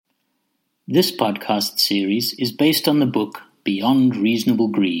This podcast series is based on the book Beyond Reasonable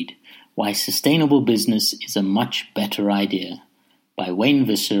Greed: Why Sustainable Business is a Much Better Idea by Wayne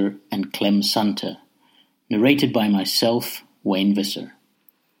Visser and Clem Sunter, narrated by myself, Wayne Visser.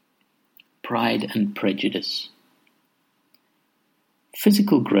 Pride and Prejudice.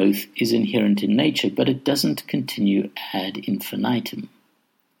 Physical growth is inherent in nature, but it doesn't continue ad infinitum.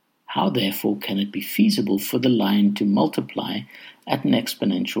 How, therefore, can it be feasible for the lion to multiply at an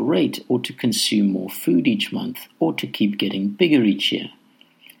exponential rate, or to consume more food each month, or to keep getting bigger each year?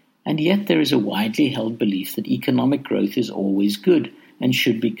 And yet there is a widely held belief that economic growth is always good and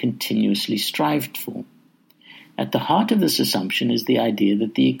should be continuously strived for. At the heart of this assumption is the idea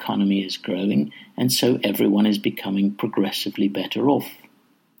that the economy is growing, and so everyone is becoming progressively better off.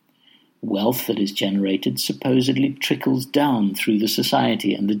 Wealth that is generated supposedly trickles down through the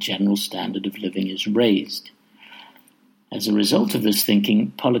society, and the general standard of living is raised. As a result of this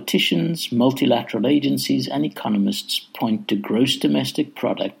thinking, politicians, multilateral agencies, and economists point to gross domestic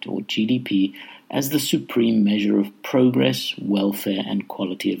product, or GDP, as the supreme measure of progress, welfare, and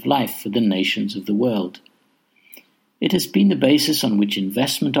quality of life for the nations of the world. It has been the basis on which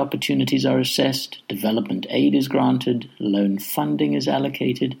investment opportunities are assessed, development aid is granted, loan funding is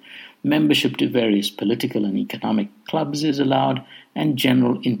allocated, membership to various political and economic clubs is allowed, and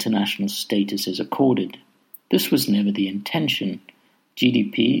general international status is accorded. This was never the intention.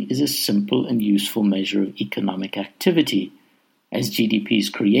 GDP is a simple and useful measure of economic activity. As GDP's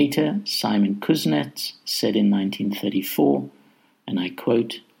creator, Simon Kuznets, said in 1934, and I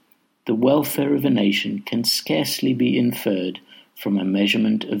quote, "The welfare of a nation can scarcely be inferred from a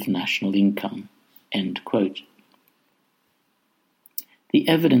measurement of national income." End quote. The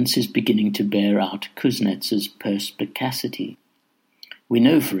evidence is beginning to bear out Kuznets's perspicacity. We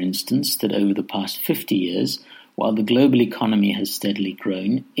know, for instance, that over the past 50 years, while the global economy has steadily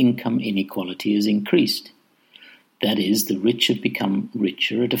grown, income inequality has increased. That is, the rich have become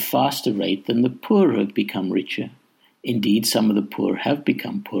richer at a faster rate than the poor have become richer. Indeed, some of the poor have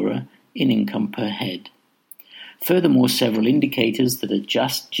become poorer in income per head. Furthermore, several indicators that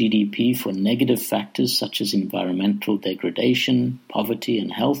adjust GDP for negative factors such as environmental degradation, poverty,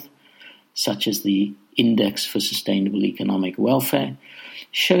 and health, such as the Index for Sustainable Economic Welfare,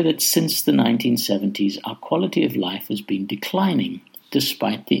 show that since the 1970s our quality of life has been declining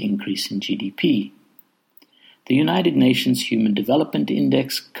despite the increase in GDP. The United Nations Human Development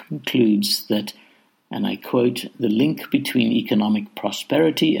Index concludes that, and I quote, "The link between economic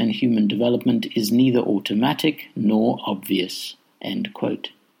prosperity and human development is neither automatic nor obvious." End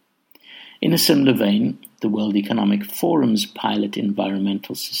quote. In a similar vein, the World Economic Forum's Pilot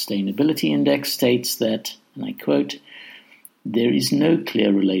Environmental Sustainability Index states that, and I quote, "There is no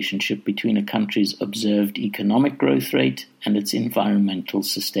clear relationship between a country's observed economic growth rate and its environmental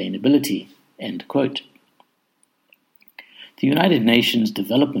sustainability." End quote. The United Nations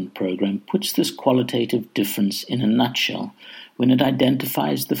Development Programme puts this qualitative difference in a nutshell when it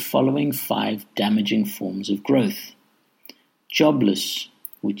identifies the following 5 damaging forms of growth. Jobless,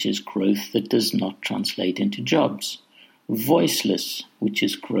 which is growth that does not translate into jobs. Voiceless, which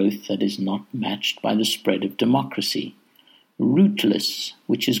is growth that is not matched by the spread of democracy. Rootless,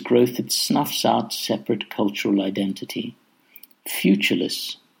 which is growth that snuffs out separate cultural identity.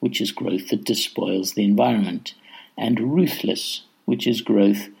 Futureless, which is growth that despoils the environment. And ruthless, which is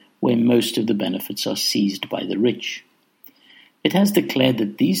growth where most of the benefits are seized by the rich. It has declared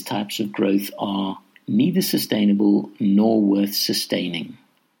that these types of growth are neither sustainable nor worth sustaining.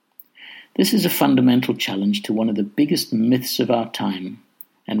 This is a fundamental challenge to one of the biggest myths of our time,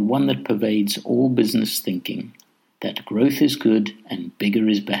 and one that pervades all business thinking, that growth is good and bigger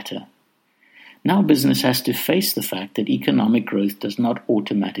is better. Now business has to face the fact that economic growth does not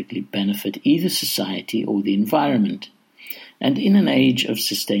automatically benefit either society or the environment. And in an age of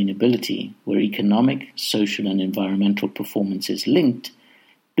sustainability, where economic, social, and environmental performance is linked,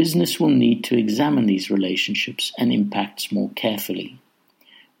 business will need to examine these relationships and impacts more carefully.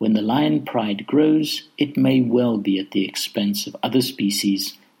 When the lion pride grows, it may well be at the expense of other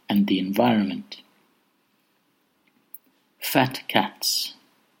species and the environment. Fat cats.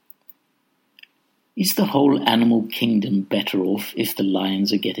 Is the whole animal kingdom better off if the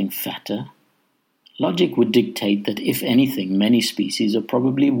lions are getting fatter? Logic would dictate that, if anything, many species are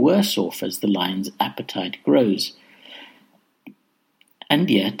probably worse off as the lion's appetite grows. And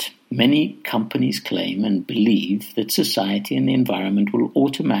yet, many companies claim and believe that society and the environment will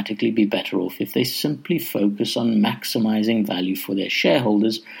automatically be better off if they simply focus on maximizing value for their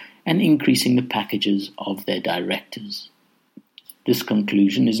shareholders and increasing the packages of their directors. This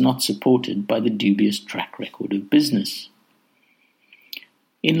conclusion is not supported by the dubious track record of business.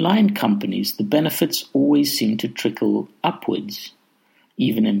 In line companies, the benefits always seem to trickle upwards.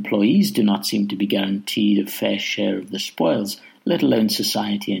 Even employees do not seem to be guaranteed a fair share of the spoils, let alone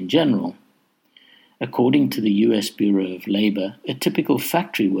society in general. According to the US Bureau of Labor, a typical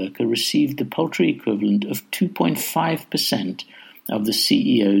factory worker received the paltry equivalent of 2.5% of the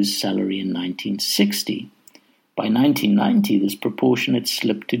CEO's salary in 1960. By 1990, this proportion had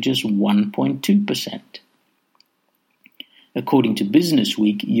slipped to just 1.2%. According to Business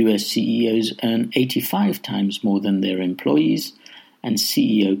Week, US CEOs earn 85 times more than their employees, and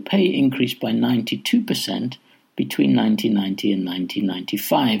CEO pay increased by 92% between 1990 and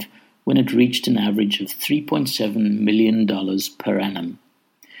 1995, when it reached an average of $3.7 million per annum.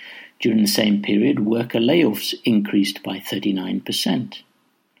 During the same period, worker layoffs increased by 39%.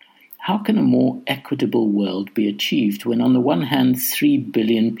 How can a more equitable world be achieved when on the one hand 3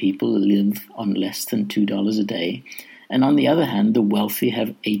 billion people live on less than $2 a day, and on the other hand the wealthy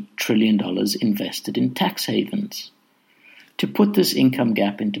have $8 trillion invested in tax havens? To put this income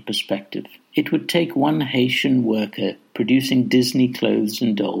gap into perspective, it would take one Haitian worker producing Disney clothes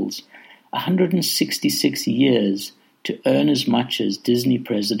and dolls 166 years to earn as much as Disney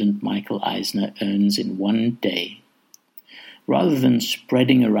President Michael Eisner earns in one day. Rather than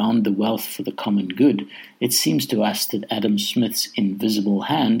spreading around the wealth for the common good, it seems to us that Adam Smith's invisible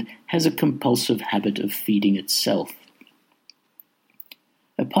hand has a compulsive habit of feeding itself.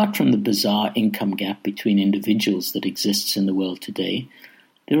 Apart from the bizarre income gap between individuals that exists in the world today,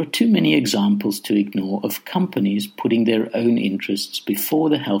 there are too many examples to ignore of companies putting their own interests before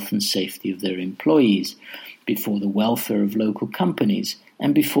the health and safety of their employees, before the welfare of local companies,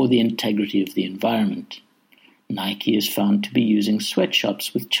 and before the integrity of the environment. Nike is found to be using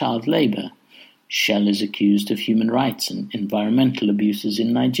sweatshops with child labor. Shell is accused of human rights and environmental abuses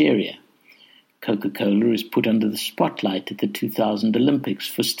in Nigeria. Coca-Cola is put under the spotlight at the 2000 Olympics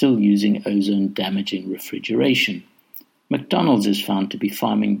for still using ozone-damaging refrigeration. McDonald's is found to be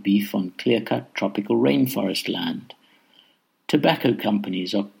farming beef on clear-cut tropical rainforest land. Tobacco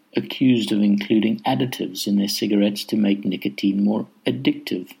companies are accused of including additives in their cigarettes to make nicotine more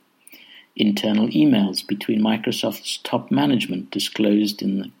addictive. Internal emails between Microsoft's top management disclosed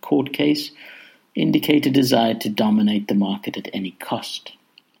in the court case indicate a desire to dominate the market at any cost.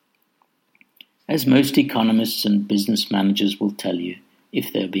 As most economists and business managers will tell you,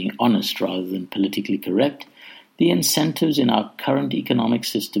 if they're being honest rather than politically correct, the incentives in our current economic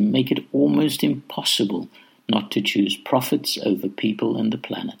system make it almost impossible not to choose profits over people and the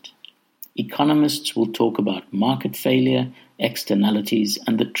planet. Economists will talk about market failure, externalities,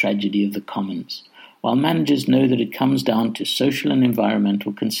 and the tragedy of the commons, while managers know that it comes down to social and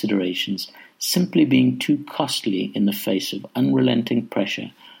environmental considerations simply being too costly in the face of unrelenting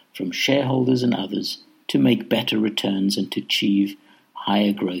pressure from shareholders and others to make better returns and to achieve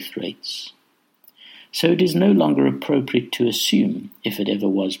higher growth rates. So it is no longer appropriate to assume, if it ever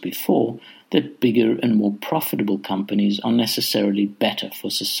was before, that bigger and more profitable companies are necessarily better for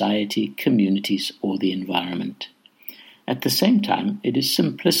society, communities, or the environment. At the same time, it is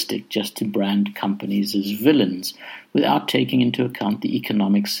simplistic just to brand companies as villains without taking into account the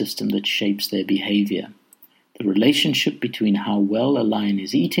economic system that shapes their behavior. The relationship between how well a lion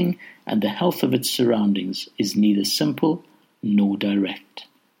is eating and the health of its surroundings is neither simple nor direct.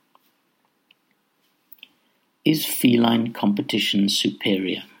 Is feline competition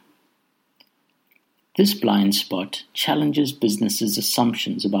superior? This blind spot challenges businesses'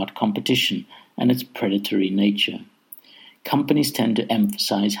 assumptions about competition and its predatory nature. Companies tend to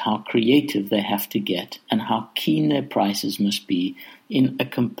emphasize how creative they have to get and how keen their prices must be in a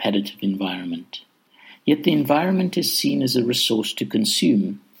competitive environment. Yet the environment is seen as a resource to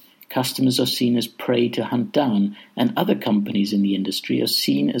consume. Customers are seen as prey to hunt down, and other companies in the industry are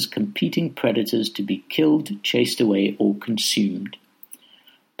seen as competing predators to be killed, chased away, or consumed.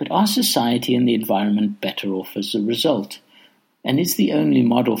 But are society and the environment better off as a result? And is the only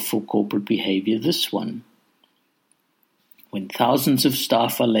model for corporate behavior this one? When thousands of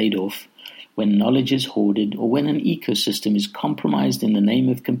staff are laid off, when knowledge is hoarded, or when an ecosystem is compromised in the name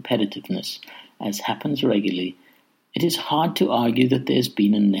of competitiveness, as happens regularly, it is hard to argue that there's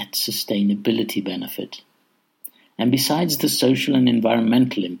been a net sustainability benefit. And besides the social and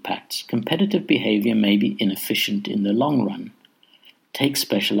environmental impacts, competitive behavior may be inefficient in the long run. Take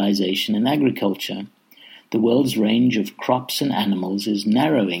specialization in agriculture. The world's range of crops and animals is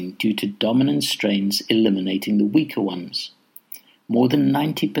narrowing due to dominant strains eliminating the weaker ones. More than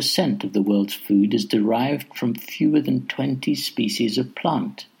 90% of the world's food is derived from fewer than 20 species of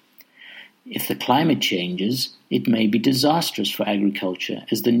plant. If the climate changes, it may be disastrous for agriculture,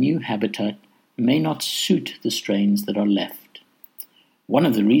 as the new habitat may not suit the strains that are left. One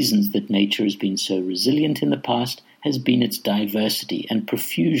of the reasons that nature has been so resilient in the past has been its diversity and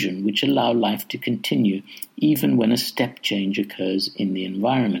profusion, which allow life to continue even when a step change occurs in the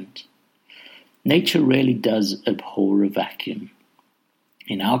environment. Nature really does abhor a vacuum.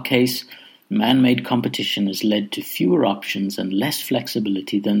 In our case, man-made competition has led to fewer options and less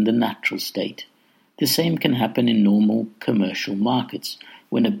flexibility than the natural state. The same can happen in normal commercial markets,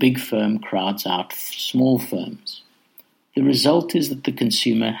 when a big firm crowds out small firms. The result is that the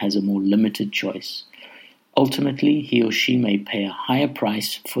consumer has a more limited choice. Ultimately, he or she may pay a higher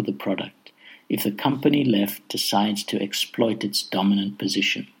price for the product if the company left decides to exploit its dominant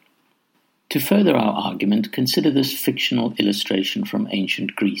position. To further our argument, consider this fictional illustration from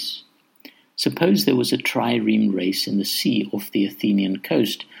ancient Greece. Suppose there was a trireme race in the sea off the Athenian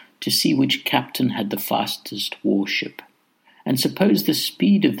coast to see which captain had the fastest warship. And suppose the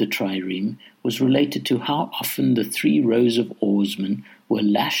speed of the trireme was related to how often the 3 rows of oarsmen were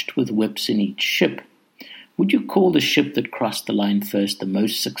lashed with whips in each ship. Would you call the ship that crossed the line first the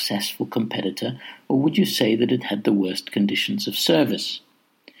most successful competitor, or would you say that it had the worst conditions of service?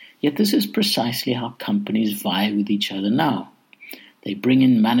 Yet this is precisely how companies vie with each other now. They bring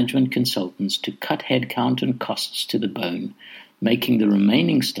in management consultants to cut headcount and costs to the bone, making the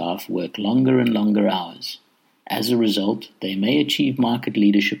remaining staff work longer and longer hours. As a result, they may achieve market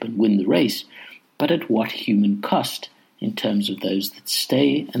leadership and win the race, but at what human cost in terms of those that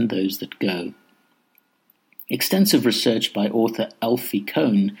stay and those that go? Extensive research by author Alfie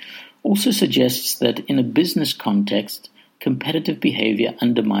Kohn also suggests that in a business context, competitive behavior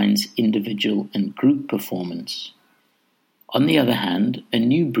undermines individual and group performance. On the other hand, a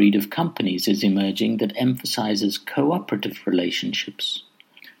new breed of companies is emerging that emphasizes cooperative relationships.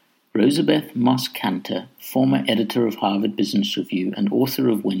 Rosabeth Moss Kanter, former editor of Harvard Business Review and author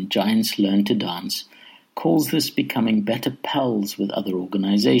of When Giants Learn to Dance, calls this becoming better pals with other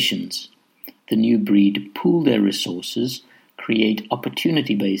organizations. The new breed pool their resources, create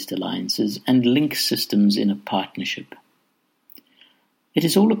opportunity-based alliances, and link systems in a partnership. It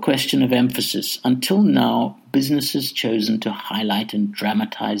is all a question of emphasis. Until now, business has chosen to highlight and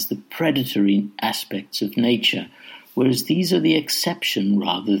dramatize the predatory aspects of nature, whereas these are the exception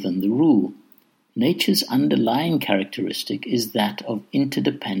rather than the rule. Nature's underlying characteristic is that of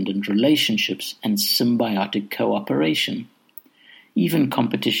interdependent relationships and symbiotic cooperation. Even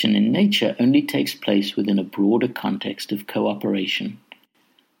competition in nature only takes place within a broader context of cooperation.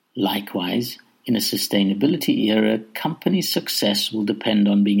 Likewise, in a sustainability era, company success will depend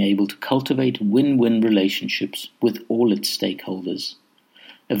on being able to cultivate win-win relationships with all its stakeholders.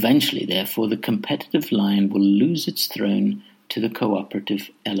 Eventually, therefore, the competitive lion will lose its throne to the cooperative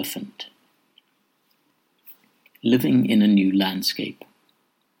elephant. Living in a new landscape.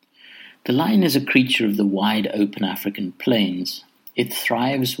 The lion is a creature of the wide open African plains. It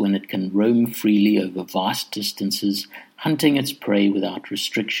thrives when it can roam freely over vast distances, hunting its prey without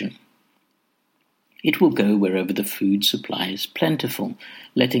restriction. It will go wherever the food supply is plentiful,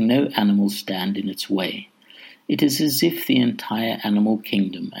 letting no animal stand in its way. It is as if the entire animal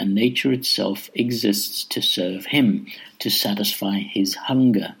kingdom and nature itself exists to serve him, to satisfy his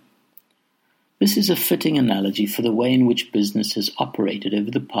hunger. This is a fitting analogy for the way in which business has operated over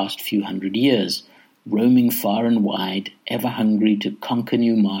the past few hundred years, roaming far and wide, ever hungry to conquer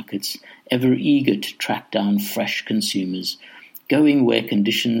new markets, ever eager to track down fresh consumers, going where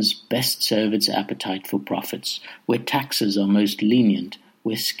conditions best serve its appetite for profits, where taxes are most lenient,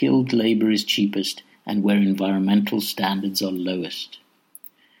 where skilled labor is cheapest, and where environmental standards are lowest.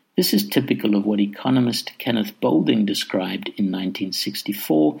 This is typical of what economist Kenneth Boulding described in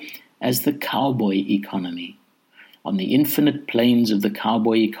 1964 as the cowboy economy. On the infinite plains of the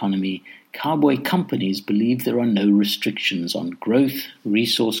cowboy economy, cowboy companies believe there are no restrictions on growth,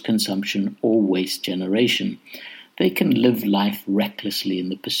 resource consumption, or waste generation. They can live life recklessly in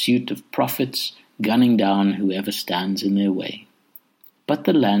the pursuit of profits, gunning down whoever stands in their way. But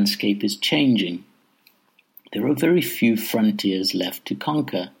the landscape is changing. There are very few frontiers left to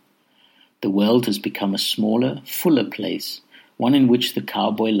conquer. The world has become a smaller, fuller place, one in which the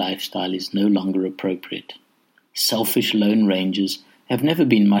cowboy lifestyle is no longer appropriate. Selfish lone rangers have never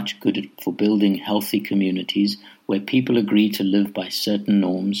been much good for building healthy communities where people agree to live by certain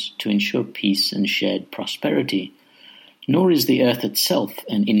norms to ensure peace and shared prosperity. Nor is the earth itself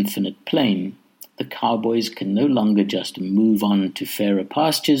an infinite plain. The cowboys can no longer just move on to fairer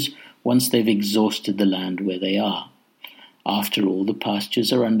pastures once they've exhausted the land where they are. After all, the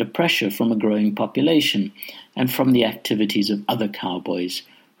pastures are under pressure from a growing population and from the activities of other cowboys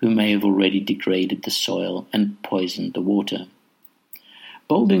who may have already degraded the soil and poisoned the water.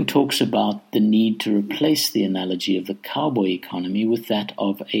 Boulding talks about the need to replace the analogy of the cowboy economy with that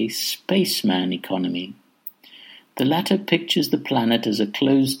of a spaceman economy. The latter pictures the planet as a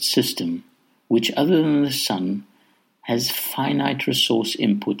closed system, which, other than the sun, has finite resource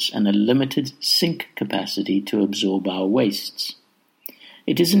inputs and a limited sink capacity to absorb our wastes.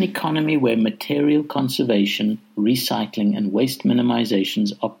 It is an economy where material conservation, recycling, and waste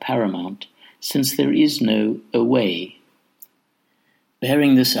minimizations are paramount, since there is no away.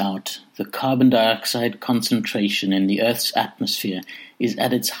 Bearing this out, the carbon dioxide concentration in the Earth's atmosphere is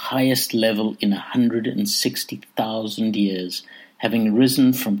at its highest level in 160,000 years, having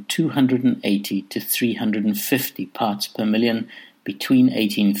risen from 280 to 350 parts per million between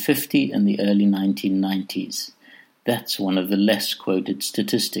 1850 and the early 1990s. That's one of the less quoted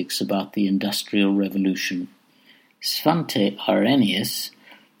statistics about the Industrial Revolution. Svante Arrhenius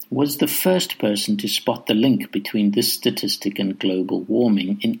was the first person to spot the link between this statistic and global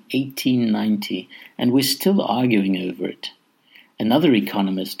warming in 1890, and we're still arguing over it. Another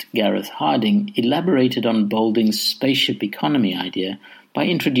economist, Gareth Harding, elaborated on Boulding's spaceship economy idea by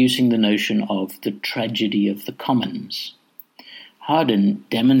introducing the notion of the tragedy of the commons. Harding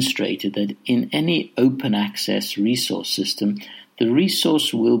demonstrated that in any open-access resource system, the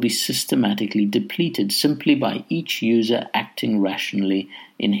resource will be systematically depleted simply by each user acting rationally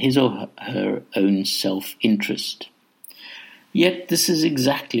in his or her own self-interest. Yet this is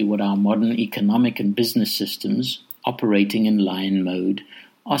exactly what our modern economic and business systems, operating in lion mode,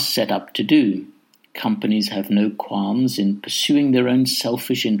 are set up to do. Companies have no qualms in pursuing their own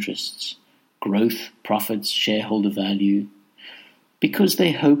selfish interests, growth, profits, shareholder value, because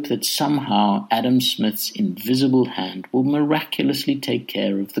they hope that somehow Adam Smith's invisible hand will miraculously take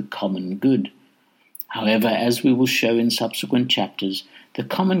care of the common good. However, as we will show in subsequent chapters, the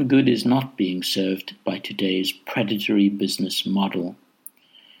common good is not being served by today's predatory business model.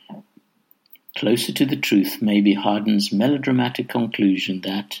 Closer to the truth may be Harding's melodramatic conclusion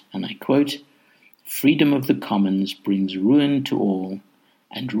that, and I quote, "Freedom of the commons brings ruin to all,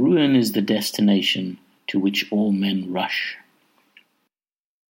 and ruin is the destination to which all men rush."